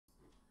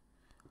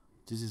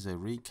This is a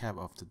recap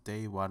of the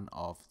day one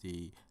of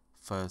the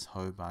first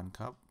Hoban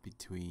Cup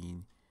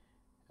between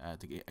a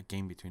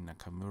game between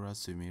Nakamura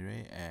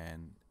Sumire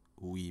and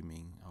Wu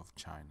Yiming of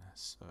China.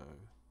 So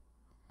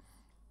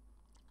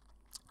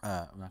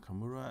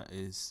Nakamura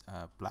is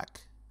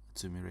black,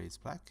 Sumire is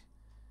black,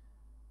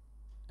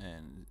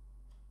 and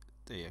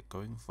they are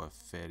going for a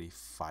fairly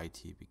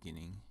fighty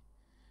beginning.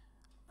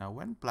 Now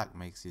when black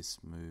makes this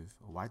move,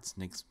 white's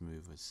next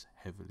move was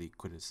heavily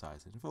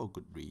criticized, and for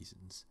good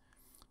reasons.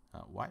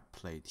 White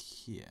played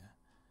here,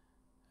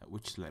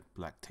 which let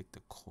black take the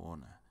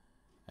corner,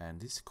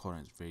 and this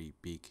corner is very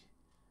big,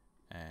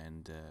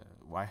 and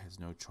white has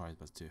no choice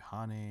but to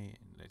hane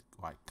and let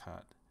white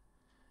cut.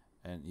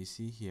 And you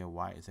see here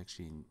white is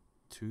actually in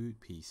two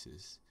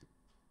pieces,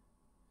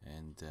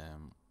 and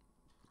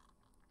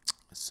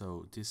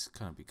so this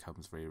kind of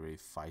becomes very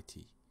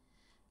fighty.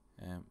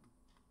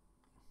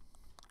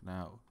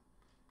 Now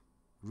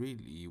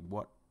really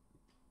what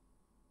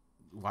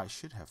white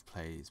should have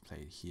played is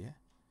played here,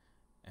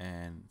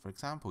 and for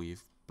example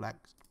if black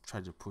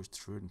tried to push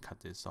through and cut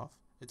this off,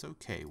 it's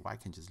okay,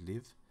 white can just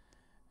live,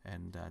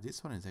 and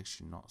this one is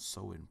actually not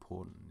so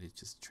important, it's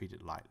just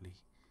treated lightly.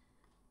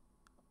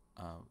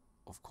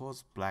 Of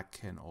course black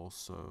can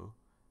also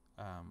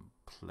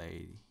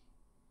play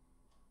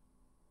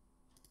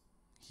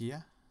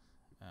here,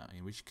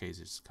 in which case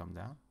it's come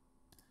down.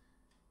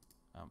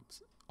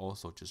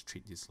 Also just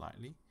treat this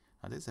lightly.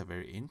 Now this is a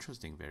very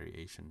interesting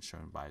variation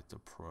shown by the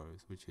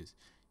pros, which is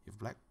if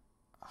black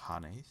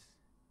hanes,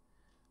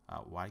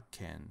 white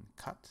can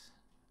cut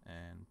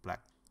and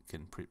black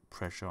can put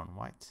pressure on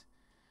white,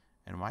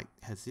 and white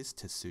has this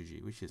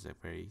tetsuji, which is a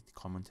very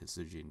common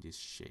tetsuji in this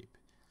shape.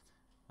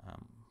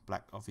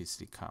 Black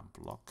obviously can't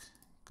block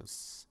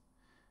because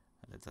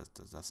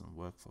that doesn't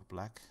work for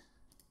black,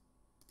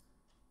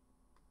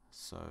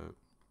 so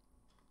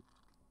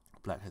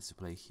black has to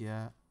play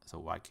here, so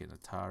white can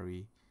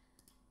Atari,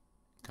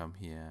 come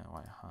here,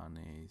 white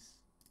hanes,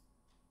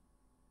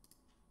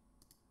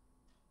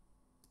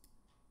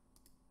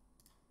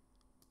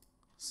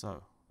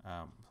 so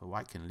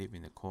white can live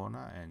in the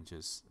corner and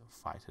just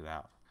fight it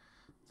out.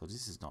 So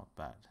this is not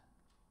bad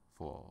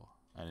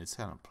and it's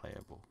kind of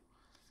playable.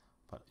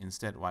 But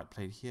instead white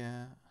played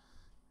here,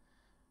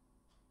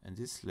 and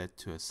this led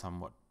to a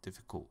somewhat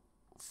difficult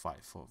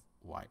fight for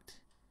white.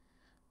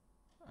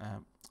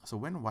 So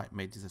when white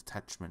made this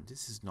attachment,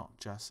 this is not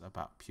just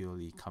about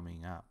purely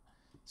coming out.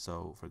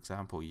 So for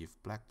example,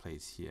 if black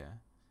plays here,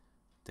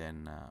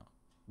 then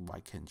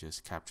white can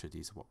just capture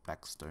these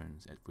black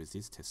stones with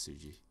this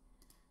tetsuji.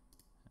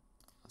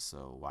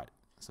 So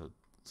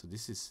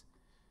this is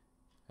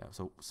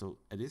so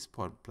at this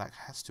point black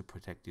has to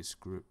protect this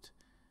group.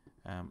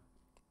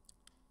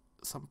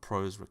 Some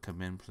pros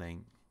recommend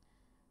playing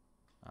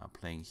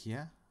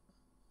here,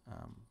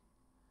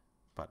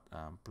 but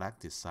black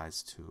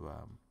decides to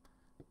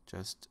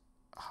just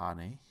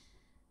hane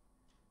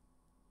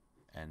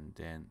and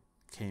then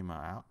came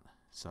out.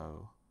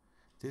 So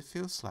this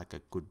feels like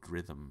a good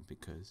rhythm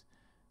because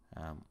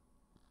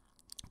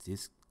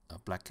this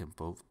black can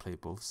play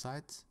both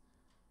sides.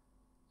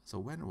 So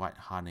when white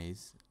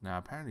hanes, now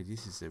apparently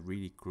this is a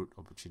really good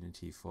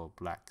opportunity for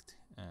black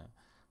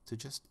to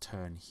just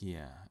turn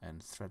here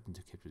and threaten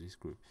to capture this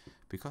group,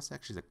 because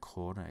actually the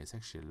corner is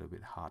actually a little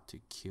bit hard to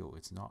kill.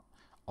 It's not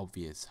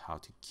obvious how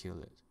to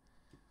kill it.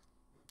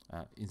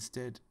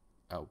 Instead,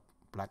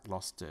 black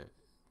lost the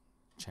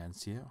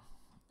chance here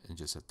and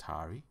just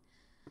Atari,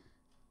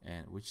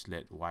 and which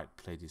let white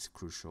play this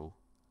crucial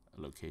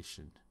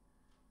location.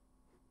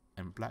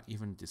 And black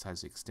even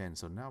decides to extend.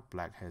 So now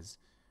black has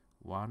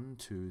 1,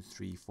 2,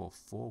 3, 4,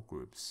 4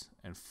 groups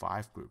and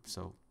 5 groups.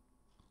 So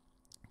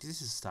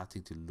this is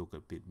starting to look a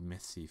bit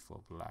messy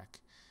for black.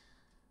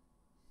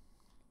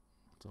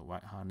 So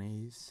white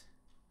hanes.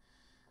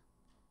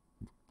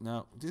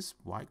 Now this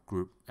white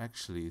group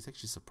is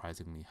actually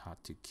surprisingly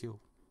hard to kill,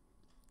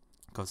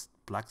 because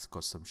black's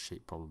got some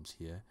shape problems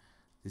here.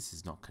 This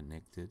is not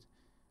connected,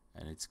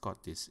 and it's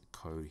got this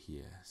code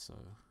here. So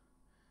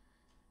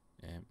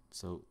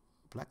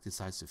black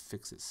decides to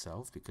fix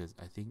itself, because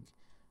I think,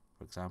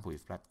 for example,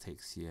 if black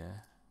takes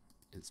here,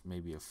 it's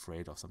maybe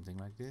afraid of something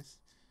like this.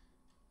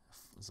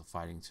 So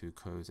fighting two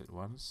codes at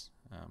once,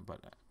 but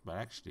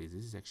actually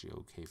this is actually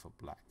okay for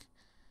black.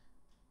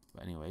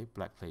 But anyway,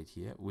 black played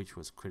here, which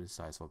was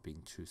criticized for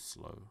being too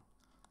slow.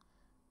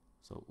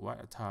 So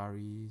white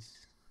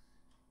Ataris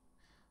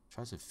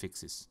tries to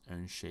fix its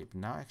own shape.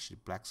 Now actually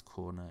black's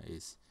corner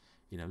is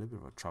in a little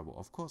bit of trouble.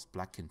 Of course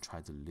black can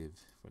try to live,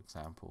 for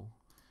example.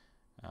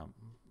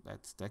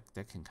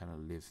 That can kind of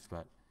live,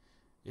 but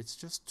it's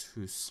just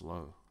too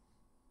slow.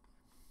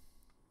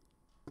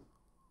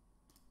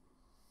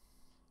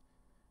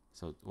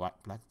 So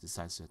black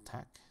decides to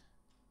attack.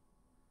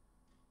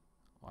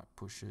 White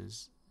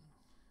pushes.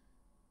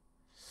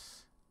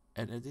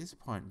 And at this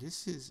point,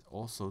 this is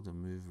also the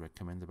move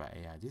recommended by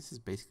AI. This is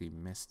basically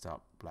messed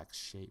up black's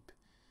shape.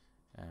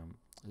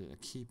 A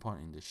key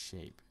point in the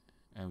shape.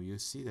 And you'll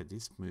see that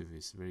this move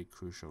is very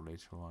crucial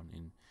later on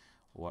in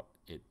what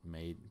it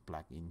made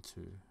black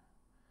into.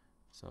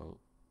 So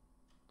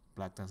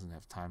black doesn't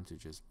have time to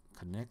just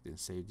connect and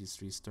save these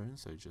 3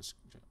 stones, so just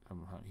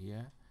come out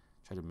here,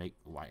 try to make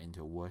white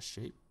into a worse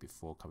shape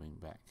before coming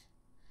back.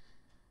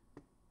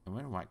 And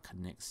when white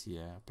connects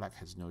here, black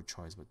has no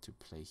choice but to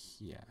play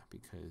here,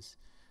 because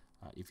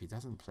if he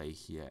doesn't play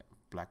here,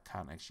 black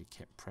can't actually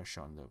keep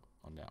pressure on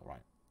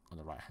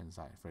the right hand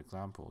side. For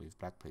example, if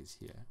black plays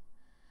here,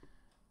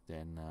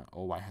 then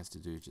all white has to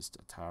do is just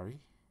Atari,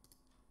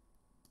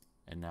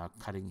 and now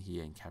cutting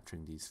here and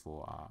capturing these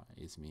 4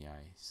 is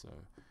Miai. So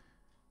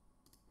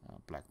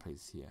black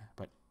plays here.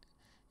 But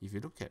if you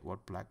look at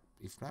what black,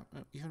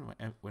 even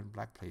when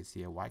black plays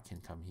here, white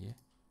can come here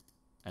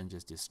and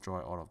just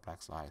destroy all of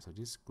black's eyes. So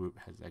this group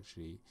has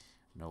actually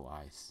no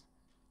eyes.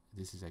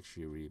 This is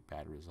actually a really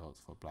bad result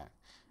for black,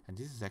 and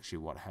this is actually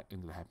what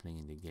ended up happening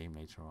in the game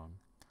later on.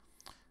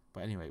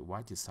 But anyway,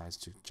 white decides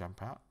to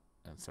jump out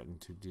and threaten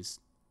to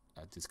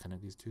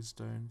disconnect these 2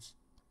 stones,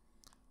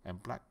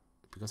 and black,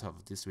 because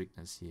of this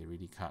weakness here,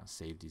 really can't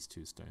save these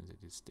 2 stones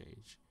at this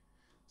stage.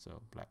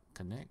 So black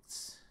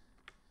connects,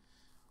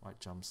 white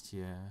jumps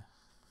here,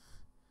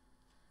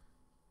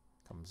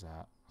 comes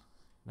out.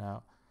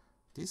 Now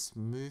this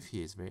move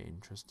here is very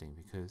interesting,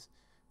 because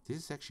this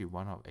is actually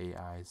one of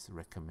AI's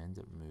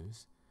recommended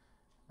moves,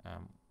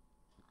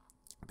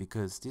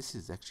 because this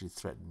is actually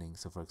threatening.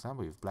 So for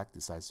example, if black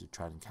decides to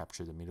try and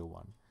capture the middle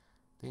one,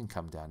 they can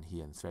come down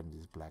here and threaten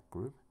this black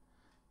group.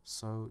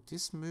 So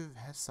this move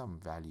has some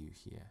value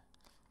here,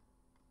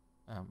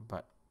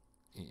 but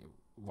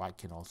white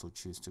can also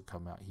choose to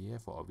come out here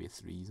for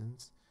obvious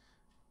reasons.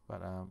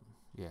 But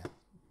yeah,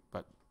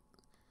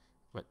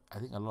 but I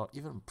think a lot,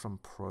 even from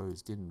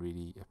pros, didn't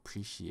really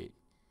appreciate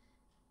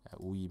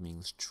Wu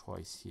Yiming's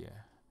choice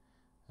here,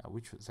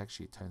 which was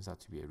actually turns out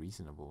to be a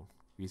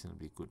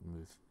reasonably good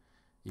move,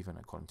 even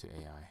according to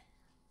AI.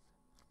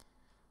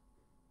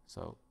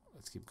 So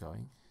let's keep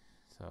going.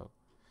 So,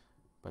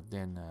 but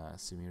then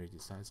Sumire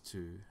decides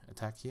to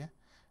attack here,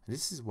 and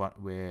this is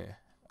where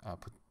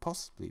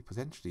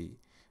potentially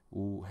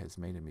Wu has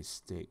made a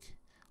mistake.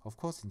 Of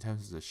course, in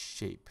terms of the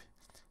shape,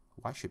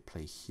 white should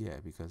play here,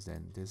 because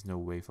then there's no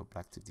way for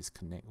black to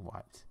disconnect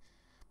white.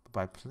 But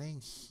by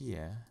playing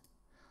here,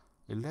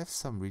 it left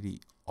some really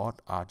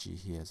odd RG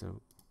here.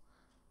 So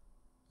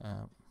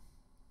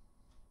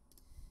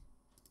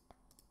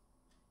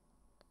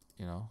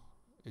you know,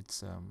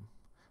 it's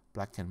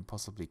black can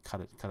possibly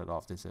cut it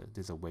off.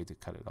 There's a way to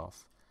cut it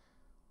off.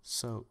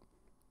 So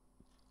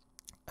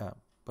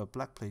but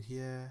black played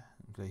here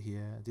and play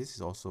here. This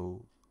is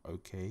also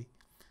okay,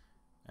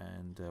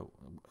 and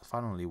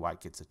finally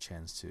white gets a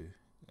chance to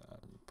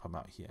come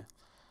out here.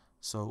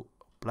 So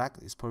black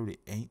is probably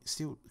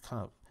still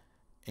kind of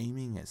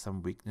aiming at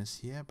some weakness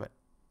here, but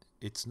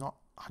it's not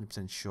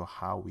 100% sure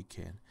how we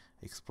can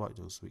exploit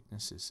those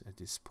weaknesses at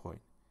this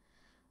point.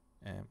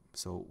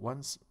 So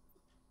once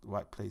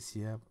white plays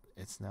here,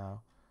 it's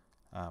now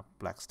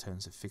black's turn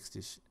to fix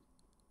this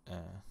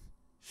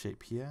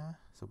shape here.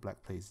 So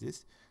black plays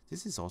this.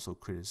 This is also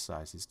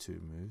criticized, these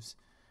 2 moves.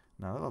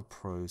 Now a lot of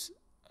pros,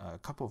 a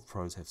couple of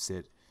pros have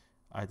said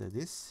either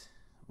this,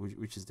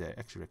 which is their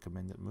actually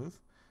recommended move,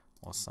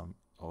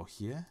 or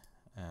here.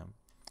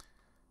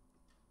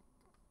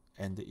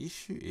 And the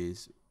issue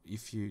is,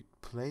 if you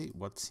play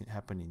what's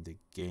happened in the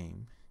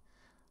game,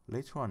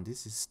 later on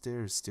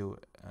there is still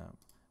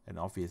an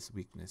obvious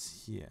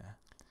weakness here.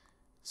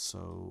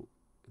 So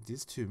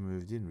these 2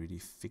 moves didn't really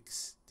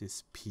fix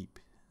this peep.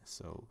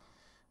 So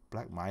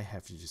black might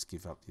have to just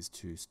give up these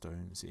 2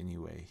 stones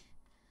anyway.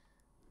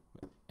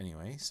 But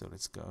anyway, so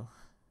let's go.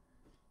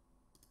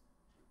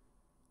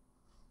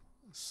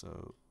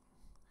 So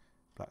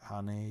black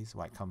harness,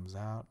 white comes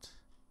out,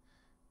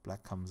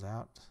 black comes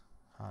out,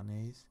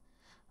 harness.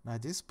 Now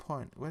at this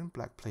point, when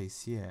black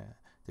plays here,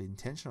 the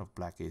intention of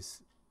black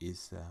is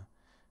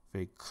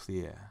very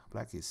clear.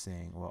 Black is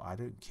saying, well, I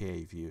don't care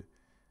if you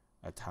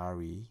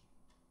Atari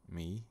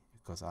me,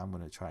 because I'm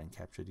going to try and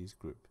capture this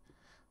group.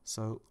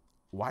 So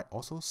white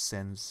also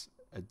senses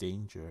a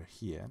danger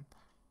here,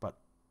 but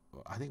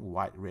I think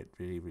white read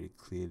really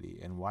clearly,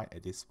 and white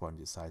at this point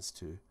decides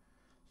to,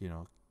 you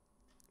know,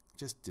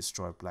 just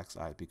destroy black's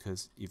eye,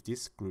 because if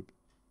this group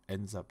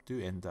ends up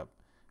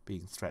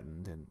being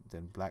threatened,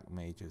 then black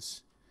may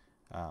just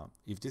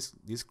if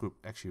this group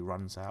actually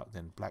runs out,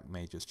 then black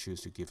may just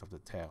choose to give up the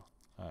tail.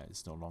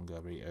 It's no longer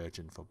very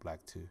urgent for black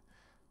to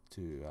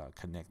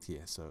connect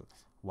here. So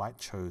white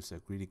chose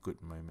a really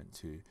good moment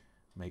to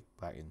make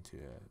black into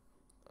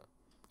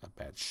a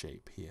bad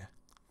shape here.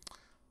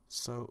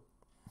 So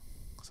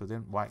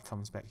then white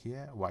comes back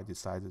here. White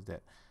decided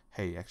that,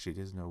 hey, actually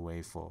there's no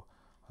way for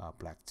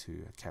black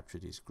to capture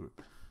this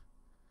group.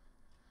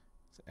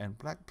 And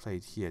black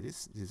played here.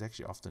 This is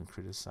actually often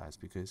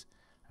criticized, because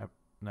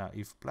now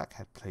if black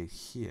had played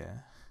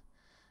here,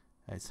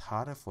 it's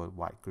harder for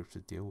white group to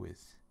deal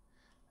with.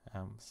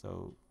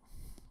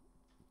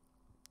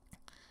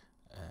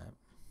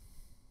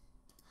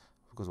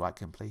 Because white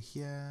can play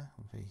here,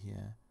 play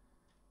here,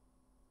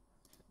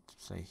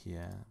 play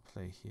here,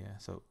 play here.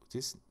 So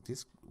this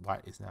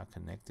white is now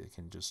connected,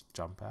 can just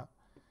jump out.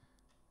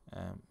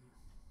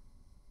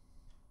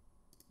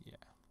 Yeah.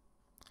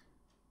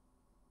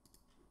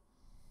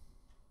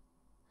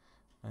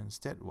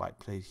 Instead, white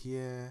played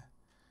here,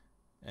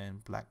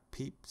 and black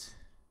peeped.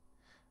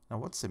 Now,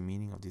 what's the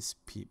meaning of this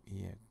peep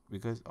here?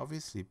 Because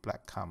obviously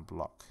black can't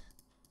block.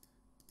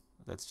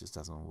 That just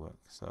doesn't work.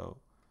 So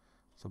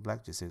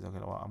black just says, okay,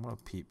 well, I'm gonna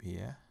peep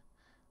here.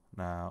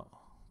 Now,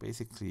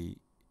 basically,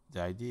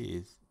 the idea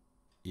is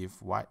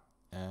if white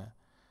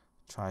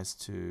tries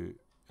to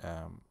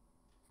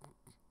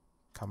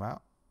come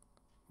out,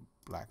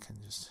 black can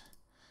just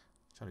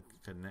try to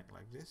connect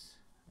like this.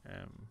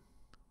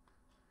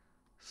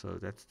 So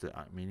that's the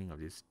meaning of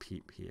this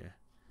peep here.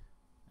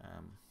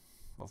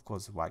 Of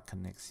course, white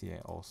connects here,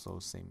 also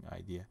same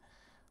idea.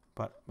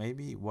 But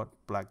maybe what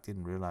black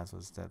didn't realize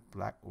was that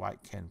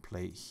white can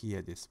play here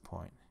at this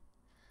point.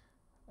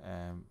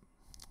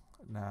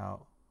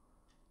 Now,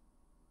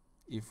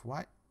 if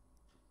white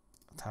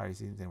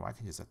Atari's in, then white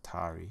can just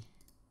Atari.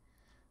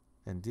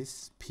 Then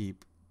this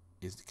peep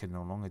can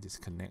no longer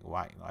disconnect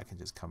white. White can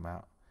just come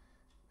out,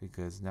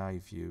 because now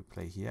if you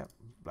play here,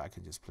 black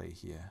can just play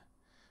here.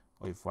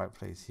 Or if white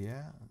plays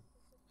here,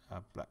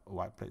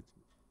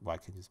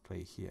 white can just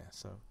play here.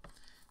 So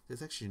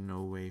there's actually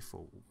no way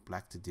for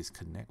black to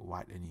disconnect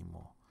white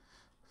anymore.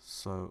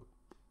 So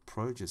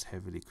Pro just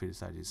heavily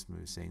criticized this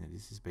move, saying that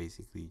this is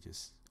basically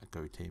just a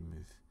gote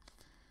move.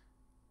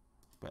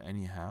 But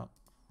anyhow,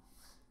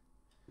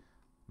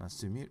 now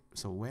Sumire,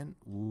 so when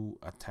Wu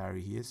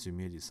Atari here,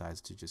 Sumire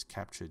decides to just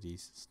capture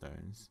these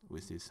stones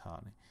with this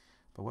harness.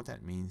 But what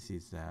that means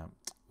is that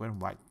when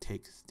white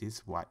takes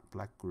this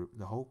white-black group,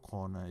 the whole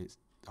corner is,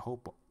 the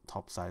whole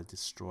top side is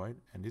destroyed,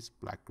 and this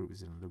black group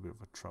is in a little bit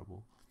of a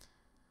trouble.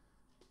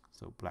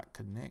 So black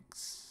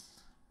connects,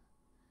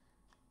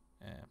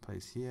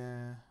 plays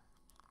here,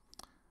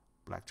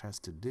 black tries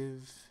to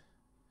live,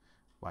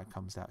 white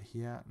comes out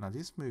here. Now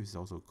this move is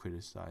also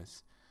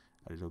criticized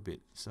a little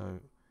bit. So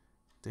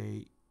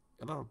a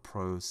lot of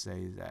pros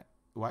say that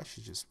white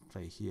should just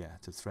play here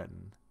to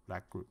threaten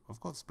black group. Of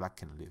course, black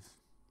can live.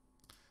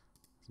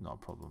 It's not a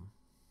problem.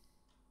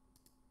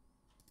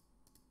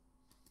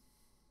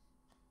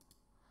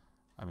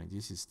 I mean,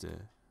 this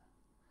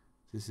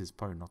is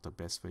probably not the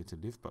best way to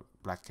live, but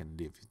black can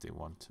live if they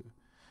want to.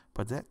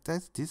 But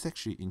this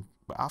actually,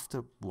 but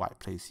after white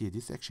plays here,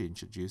 this actually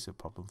introduces a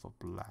problem for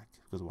black,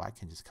 because white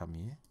can just come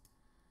here,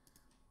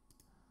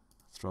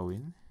 throw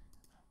in,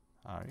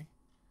 Atari.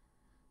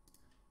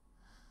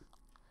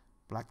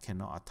 Black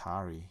cannot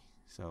Atari,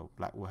 so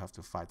black will have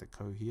to fight the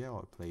ko here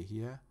or play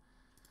here,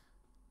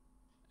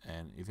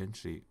 and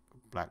eventually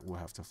black will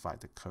have to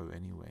fight the ko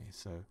anyway.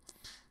 So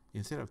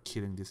instead of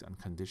killing this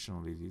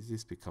unconditionally,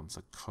 this becomes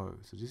a ko.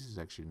 So this is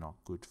actually not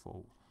good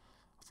for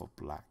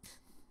black.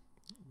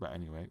 But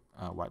anyway,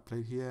 white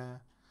played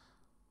here.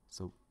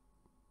 So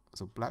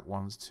black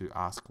wants to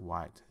ask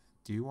white,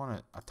 do you want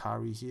to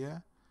Atari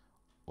here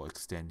or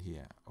extend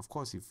here? Of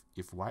course,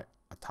 if white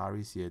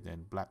Atari's here,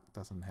 then black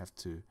doesn't have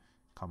to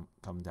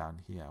come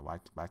down here.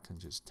 White can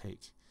just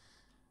take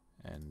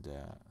and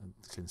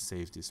can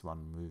save this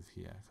one move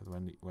here. Because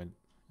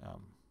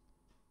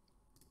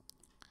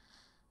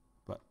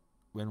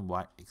when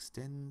white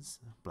extends,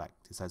 black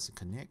decides to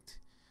connect,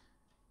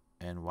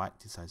 and white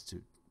decides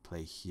to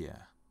play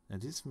here. Now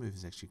this move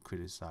is actually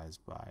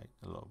criticized by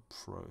a lot of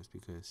pros,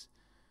 because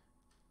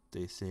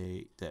they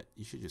say that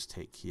you should just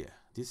take here.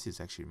 This is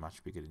actually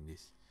much bigger than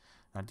this.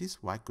 Now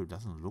this white group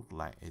doesn't look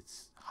like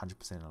it's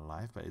 100%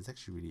 alive, but it's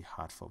actually really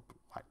hard for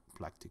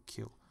black to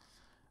kill.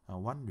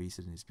 One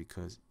reason is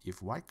because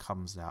if white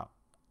comes out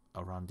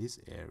around this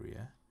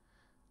area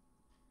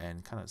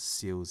and kind of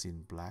seals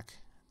in black,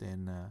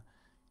 then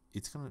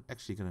it's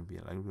actually gonna be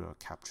a little bit of a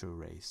capture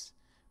race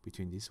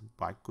between this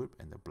white group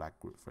and the black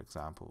group, for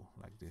example,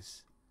 like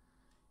this.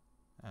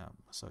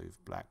 So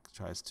if black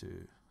tries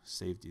to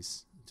save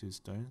these two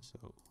stones,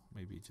 so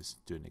maybe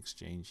just do an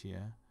exchange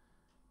here,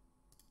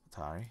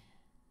 Atari.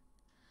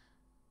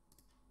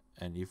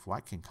 And if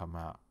white can come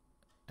out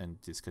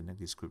and disconnect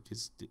this group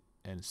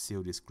and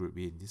seal this group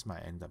in, this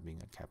might end up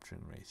being a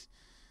capturing race.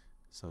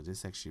 So this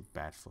is actually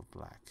bad for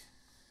black.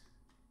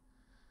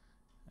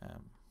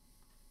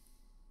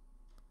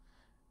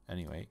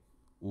 Anyway,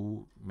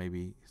 Wu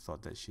maybe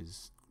thought that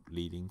she's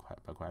leading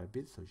by quite a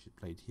bit, so she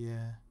played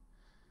here.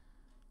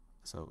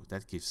 So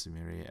that gives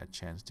Sumire a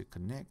chance to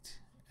connect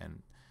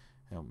and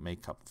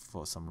make up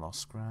for some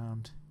lost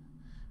ground.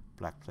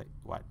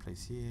 White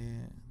plays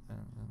here.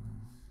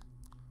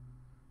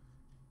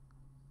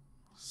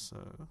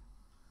 So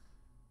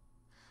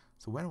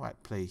when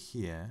white played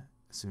here,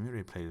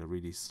 Sumire played a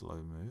really slow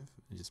move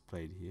and just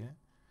played here.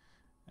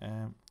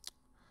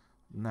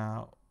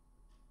 Now,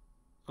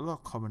 a lot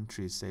of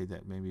commentaries say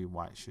that maybe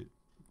black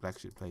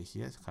should play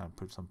here to kind of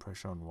put some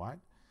pressure on white,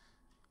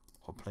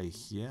 or play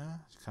here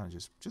to kind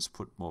of just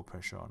put more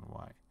pressure on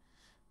white,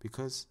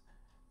 because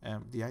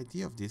the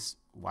idea of this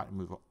white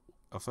move,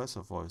 first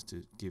of all, is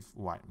to give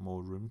white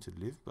more room to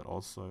live, but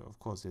also, of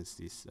course, there's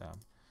this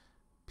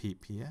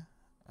peep here.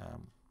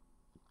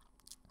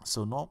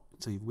 So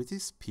with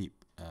this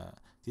peep,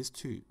 these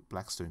two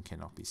black stone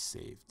cannot be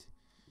saved,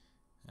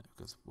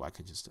 because white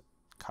can just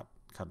cut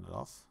it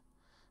off.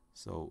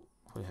 So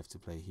we have to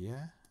play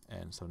here,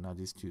 and so now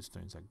these 2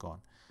 stones are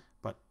gone.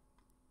 But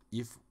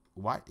if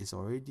white is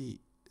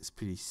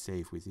pretty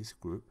safe with this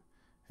group,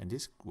 and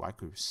this white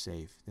group is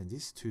safe, then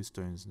these 2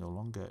 stones is no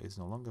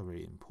longer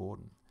very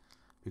important,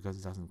 because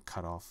it doesn't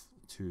cut off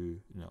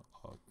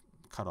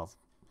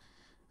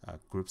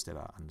groups that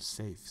are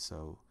unsafe.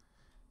 So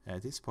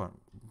at this point,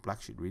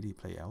 black should really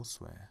play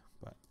elsewhere,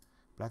 but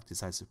black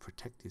decides to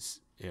protect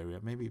this area.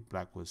 Maybe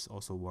black was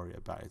also worried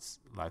about its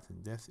life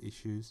and death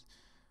issues,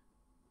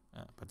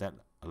 but that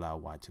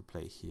allowed white to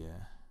play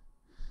here.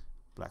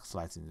 Black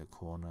slides in the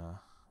corner.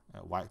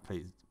 White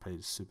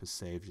plays super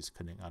safe, just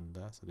connect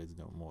under, so there's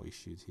no more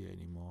issues here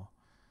anymore.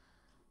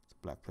 So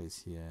black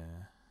plays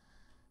here.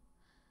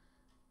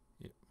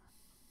 Yep.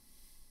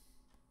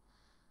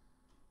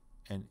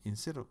 And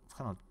instead of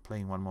kind of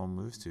playing one more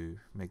move to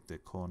make the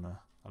corner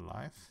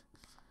alive,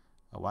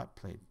 black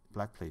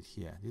played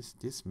here.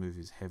 This move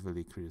is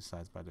heavily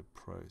criticized by the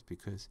pros,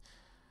 because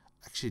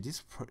actually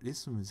this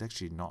move is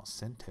actually not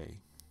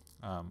sente.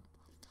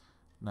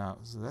 Now,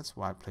 so that's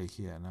why I play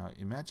here. Now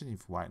imagine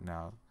if white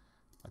now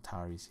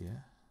Atari's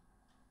here,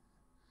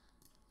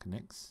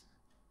 connects,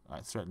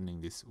 right,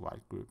 threatening this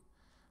white group.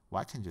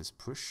 White can just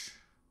push,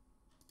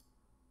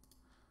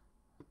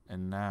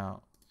 and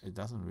now it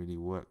doesn't really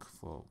work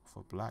for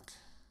black.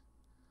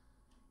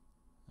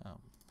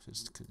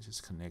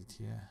 Just connect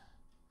here.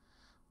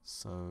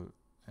 So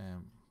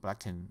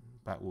black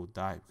will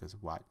die because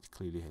white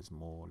clearly has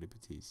more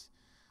liberties.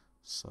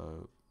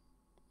 So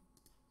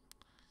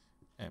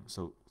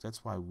so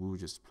that's why Wu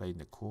just played in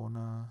the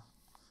corner.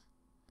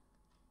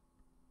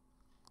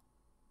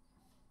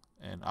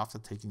 And after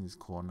taking this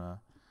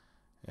corner,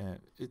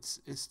 it's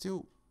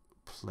still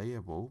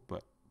playable,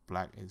 but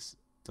black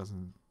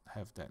doesn't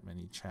have that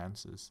many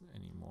chances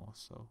anymore.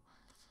 So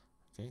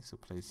okay, so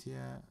plays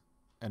here,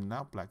 and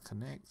now black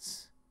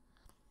connects,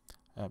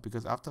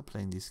 because after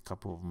playing this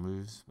couple of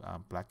moves,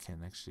 black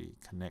can actually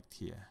connect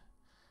here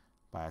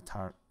by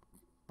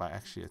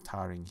actually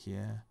ataring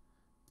here,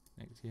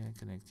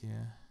 connect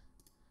here.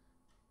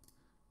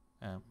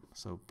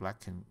 So black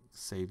can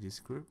save this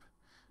group,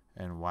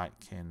 and white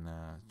can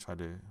try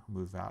to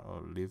move out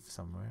or live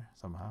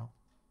somehow.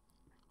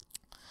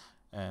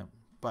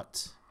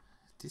 But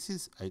this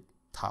is a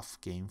tough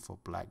game for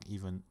black,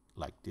 even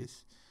like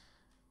this.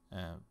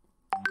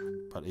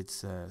 But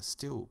it's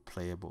still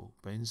playable.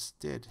 But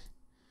instead,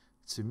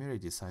 Sumire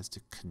decides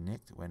to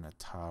connect when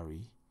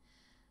Atari,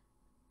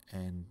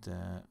 and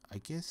I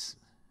guess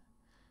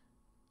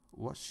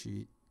what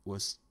she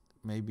was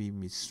maybe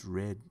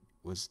misread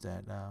was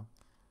that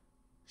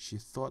she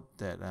thought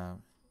that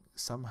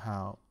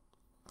somehow,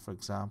 for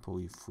example,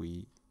 if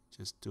we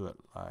just do it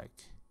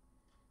like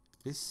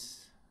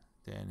this,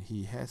 then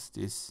he has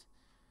this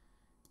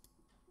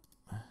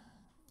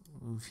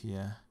move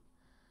here,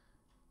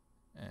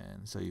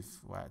 and so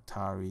if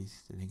Atari,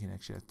 then he can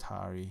actually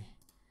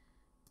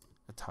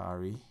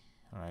Atari,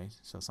 right?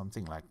 So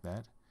something like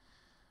that.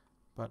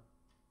 But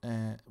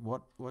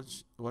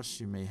what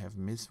she may have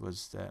missed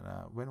was that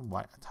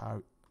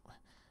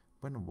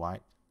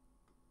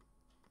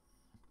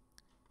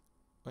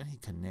when he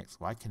connects,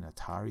 white can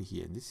Atari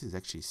here, and this is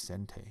actually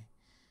sente.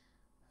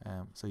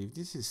 So if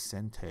this is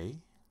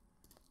sente,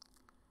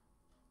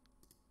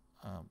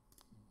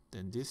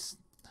 then this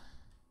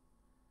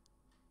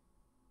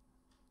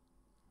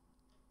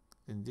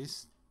and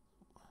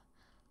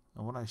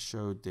what I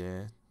showed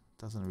there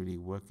doesn't really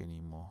work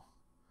anymore.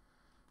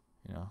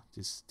 You know,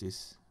 this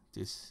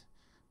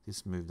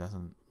move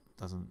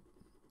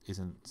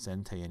isn't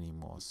sente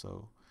anymore,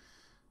 so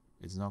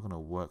it's not gonna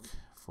work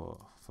for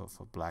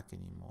black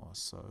anymore.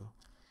 So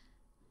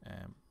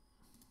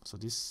so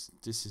this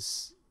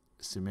is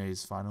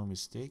Sumire's final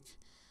mistake.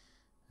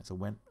 And so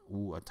when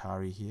Wu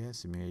Atari here,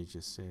 Sumire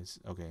just says,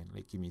 okay,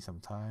 give me some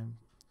time,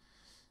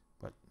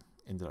 but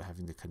ended up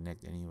having to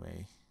connect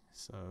anyway.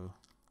 So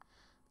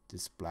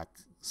this black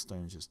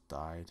stone just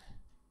died,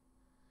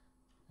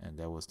 and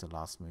that was the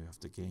last move of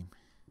the game.